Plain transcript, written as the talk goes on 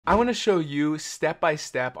I want to show you step by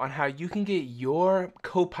step on how you can get your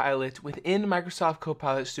Copilot within Microsoft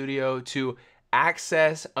Copilot Studio to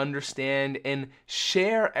access, understand, and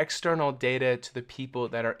share external data to the people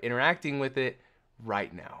that are interacting with it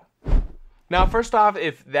right now. Now, first off,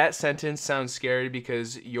 if that sentence sounds scary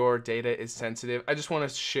because your data is sensitive, I just want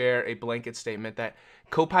to share a blanket statement that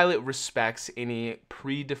Copilot respects any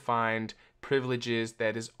predefined privileges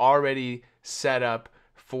that is already set up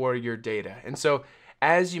for your data. And so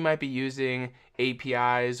as you might be using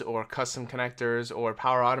APIs or custom connectors or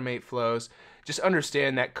Power Automate flows, just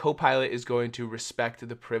understand that Copilot is going to respect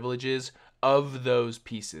the privileges of those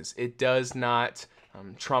pieces. It does not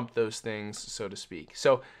trump those things, so to speak.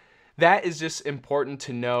 So that is just important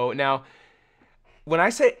to know. Now, when I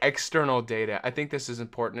say external data, I think this is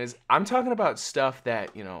important, is I'm talking about stuff that,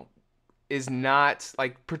 is not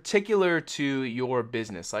like particular to your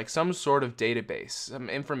business, like some sort of database, some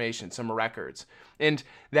information, some records. And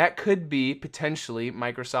that could be potentially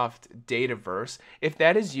Microsoft Dataverse. If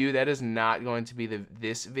that is you, that is not going to be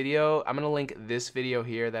this video. I'm going to link this video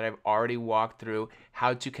here that I've already walked through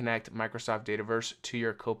how to connect Microsoft Dataverse to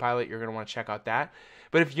your Copilot. You're going to want to check out that.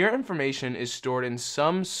 But if your information is stored in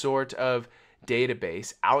some sort of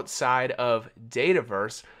database outside of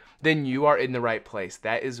Dataverse, then you are in the right place.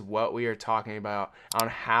 That is what we are talking about on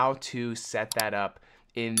how to set that up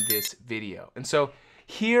in this video. And so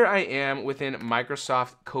here I am within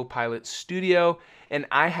Microsoft Copilot Studio, and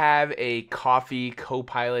I have a coffee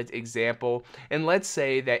Copilot example. And let's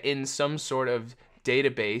say that in some sort of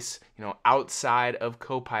database, outside of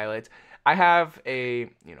Copilot, I have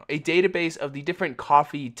a database of the different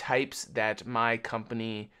coffee types that my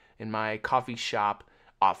company and my coffee shop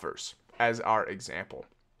offers as our example.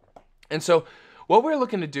 And so what we're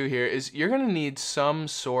looking to do here is you're going to need some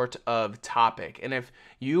sort of topic. And if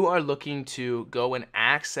you are looking to go and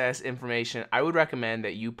access information, I would recommend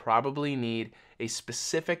that you probably need a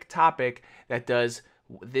specific topic that does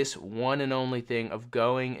this one and only thing of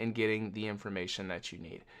going and getting the information that you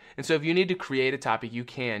need. And so if you need to create a topic, you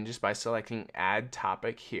can just by selecting add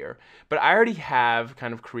topic here. But I already have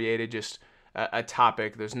kind of created just a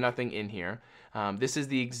topic. There's nothing in here. This is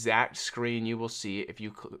the exact screen you will see if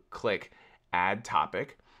you click add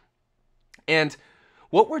topic. And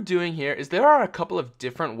what we're doing here is there are a couple of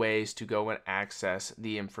different ways to go and access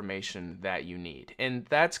the information that you need. And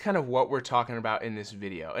that's kind of what we're talking about in this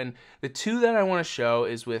video. And the two that I want to show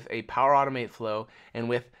is with a Power Automate flow and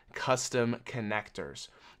with custom connectors.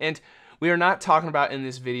 And we are not talking about in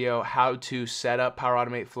this video how to set up Power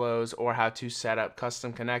Automate flows or how to set up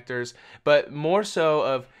custom connectors, but more so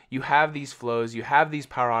of you have these flows, you have these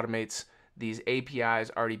Power Automates, these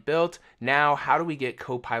APIs already built. Now, how do we get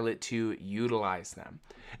Copilot to utilize them?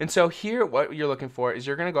 And so here, what you're looking for is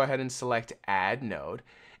you're going to go ahead and select Add Node.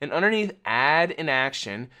 And underneath Add in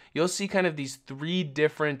Action, you'll see kind of these three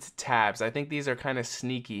different tabs. I think these are kind of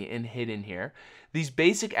sneaky and hidden here. These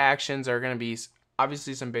basic actions are going to be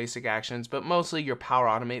obviously some basic actions, but mostly your Power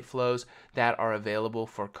Automate flows that are available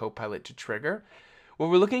for Copilot to trigger. What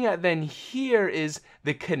we're looking at then here is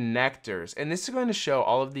the connectors, and this is going to show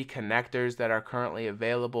all of the connectors that are currently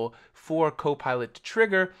available for Copilot to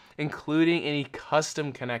trigger, including any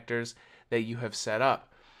custom connectors that you have set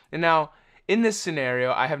up. And now, in this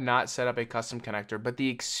scenario, I have not set up a custom connector, but the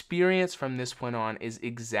experience from this point on is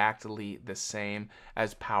exactly the same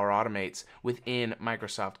as Power Automates within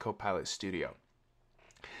Microsoft Copilot Studio.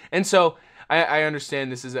 And so I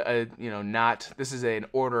understand this is this is an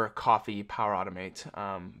order coffee Power Automate,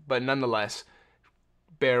 but nonetheless,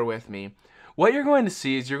 bear with me. What you're going to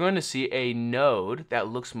see is you're going to see a node that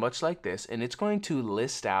looks much like this, and it's going to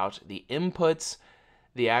list out the inputs,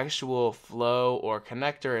 the actual flow or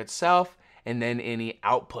connector itself, and then any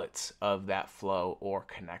outputs of that flow or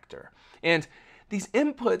connector. And these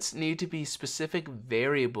inputs need to be specific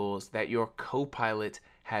variables that your Copilot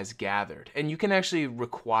has gathered. And you can actually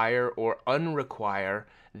require or unrequire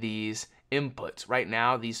these inputs. Right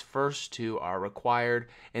now, these first two are required,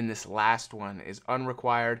 and this last one is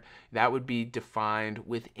unrequired. That would be defined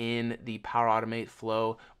within the Power Automate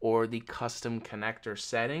flow or the custom connector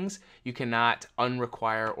settings. You cannot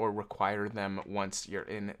unrequire or require them once you're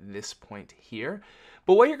in this point here.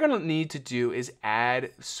 But what you're going to need to do is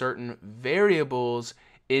add certain variables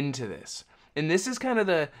into this. And this is kind of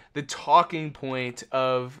the talking point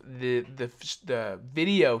of the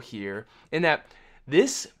video here, in that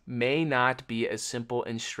this may not be as simple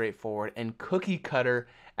and straightforward and cookie cutter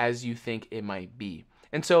as you think it might be.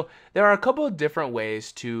 And so there are a couple of different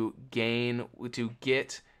ways to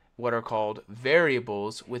get what are called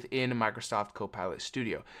variables within Microsoft Copilot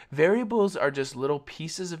Studio. Variables are just little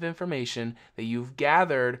pieces of information that you've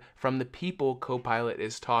gathered from the people Copilot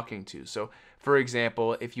is talking to. So, for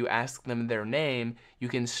example, if you ask them their name, you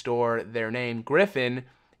can store their name, Griffin,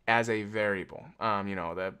 as a variable.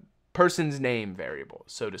 The person's name variable,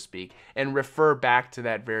 so to speak, and refer back to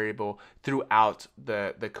that variable throughout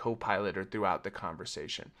the Copilot or throughout the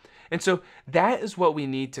conversation. And so that is what we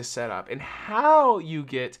need to set up. And how you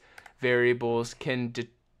get variables can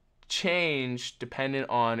change dependent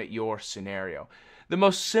on your scenario. The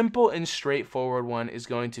most simple and straightforward one is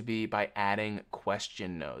going to be by adding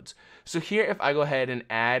question nodes. So here, if I go ahead and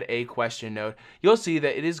add a question node, you'll see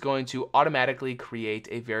that it is going to automatically create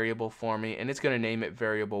a variable for me, and it's going to name it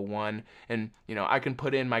variable 1. And I can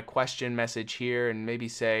put in my question message here and maybe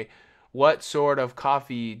say, what sort of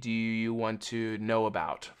coffee do you want to know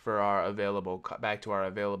about for our back to our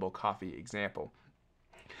available coffee example.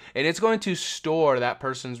 And it's going to store that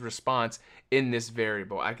person's response in this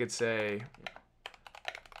variable. I could say,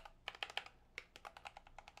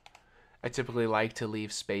 I typically like to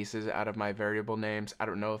leave spaces out of my variable names. I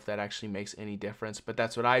don't know if that actually makes any difference, but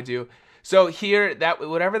that's what I do. So here, that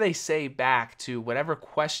whatever they say back to whatever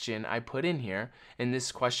question I put in here, and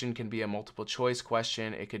this question can be a multiple choice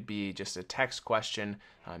question, it could be just a text question.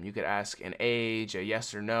 You could ask an age, a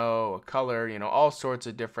yes or no, a color, all sorts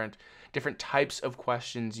of different types of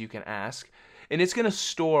questions you can ask. And it's going to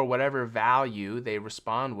store whatever value they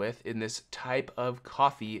respond with in this type of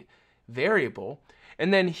coffee variable.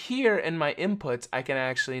 And then here in my inputs, I can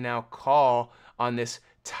actually now call on this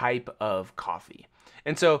type of coffee.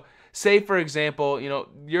 And so say, for example,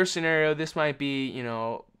 your scenario, this might be,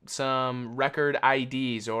 some record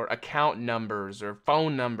IDs or account numbers or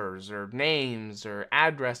phone numbers or names or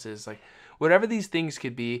addresses, like whatever these things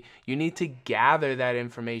could be, you need to gather that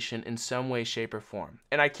information in some way, shape, or form.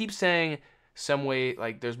 And I keep saying some way,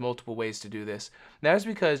 like there's multiple ways to do this. That is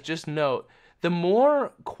because, just note, the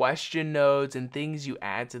more question nodes and things you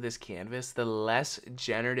add to this canvas, the less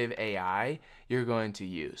generative AI you're going to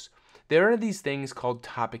use. There are these things called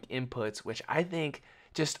topic inputs, which I think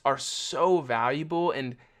just are so valuable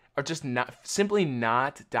and are just simply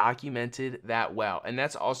not documented that well. And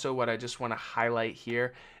that's also what I just want to highlight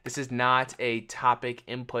here. This is not a topic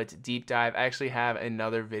input deep dive. I actually have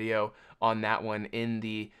another video on that one in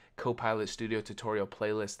the Copilot Studio tutorial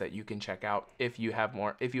playlist that you can check out if you have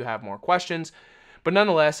more questions. But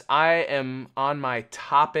nonetheless, I am on my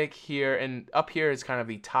topic here, and up here is kind of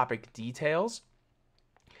the topic details.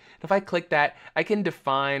 If I click that, I can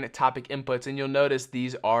define topic inputs, and you'll notice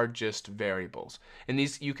these are just variables. And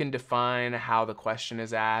these, you can define how the question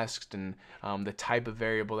is asked and the type of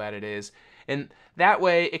variable that it is. And that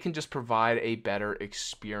way, it can just provide a better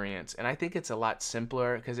experience. And I think it's a lot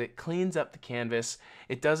simpler because it cleans up the canvas.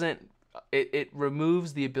 It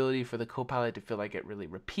removes the ability for the Copilot to feel like it really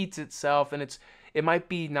repeats itself, and it might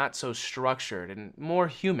be not so structured and more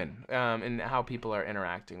human in how people are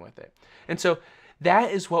interacting with it. And so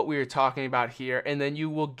that is what we are talking about here, and then you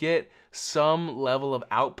will get some level of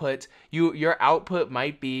output. Your output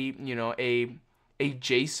might be, a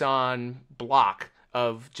JSON block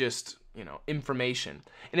of just, information.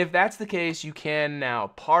 And if that's the case, you can now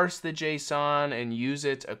parse the JSON and use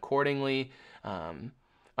it accordingly.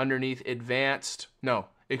 Underneath it's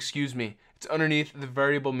underneath the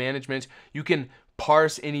variable management. You can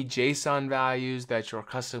parse any JSON values that your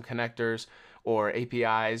custom connectors or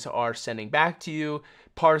APIs are sending back to you,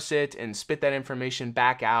 parse it and spit that information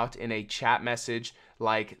back out in a chat message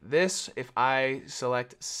like this. If I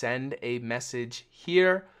select send a message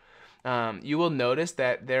here, you will notice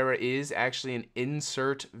that there is actually an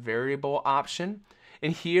insert variable option.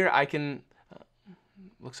 And here I can,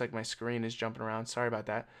 looks like my screen is jumping around, sorry about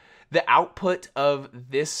that. The output of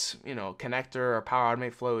this, connector or Power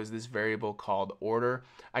Automate flow is this variable called order.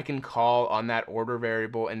 I can call on that order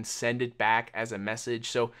variable and send it back as a message.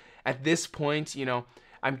 So at this point,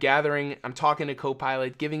 I'm talking to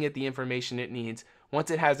Copilot, giving it the information it needs. Once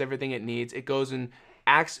it has everything it needs, it goes and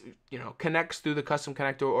connects through the custom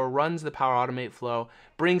connector or runs the Power Automate flow,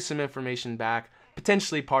 brings some information back,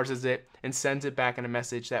 potentially parses it, and sends it back in a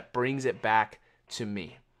message that brings it back to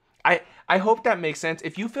me. I hope that makes sense.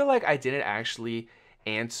 If you feel like I didn't actually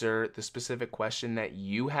answer the specific question that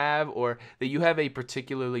you have, or that you have a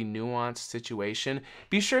particularly nuanced situation,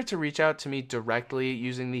 be sure to reach out to me directly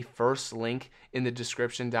using the first link in the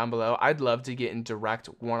description down below. I'd love to get in direct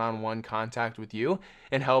one-on-one contact with you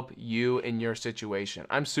and help you in your situation.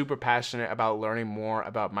 I'm super passionate about learning more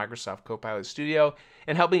about Microsoft Copilot Studio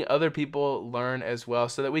and helping other people learn as well,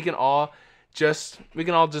 so that we can all just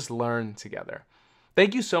learn together.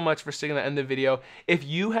 Thank you so much for sticking to the end of the video. If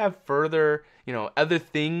you have further, other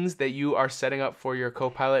things that you are setting up for your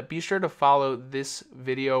Copilot, be sure to follow this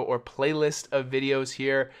video or playlist of videos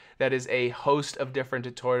here. That is a host of different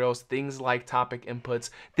tutorials, things like topic inputs,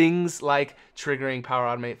 things like triggering Power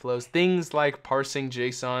Automate flows, things like parsing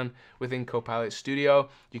JSON within Copilot Studio.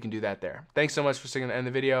 You can do that there. Thanks so much for sticking to the end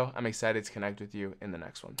of the video. I'm excited to connect with you in the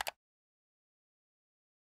next one.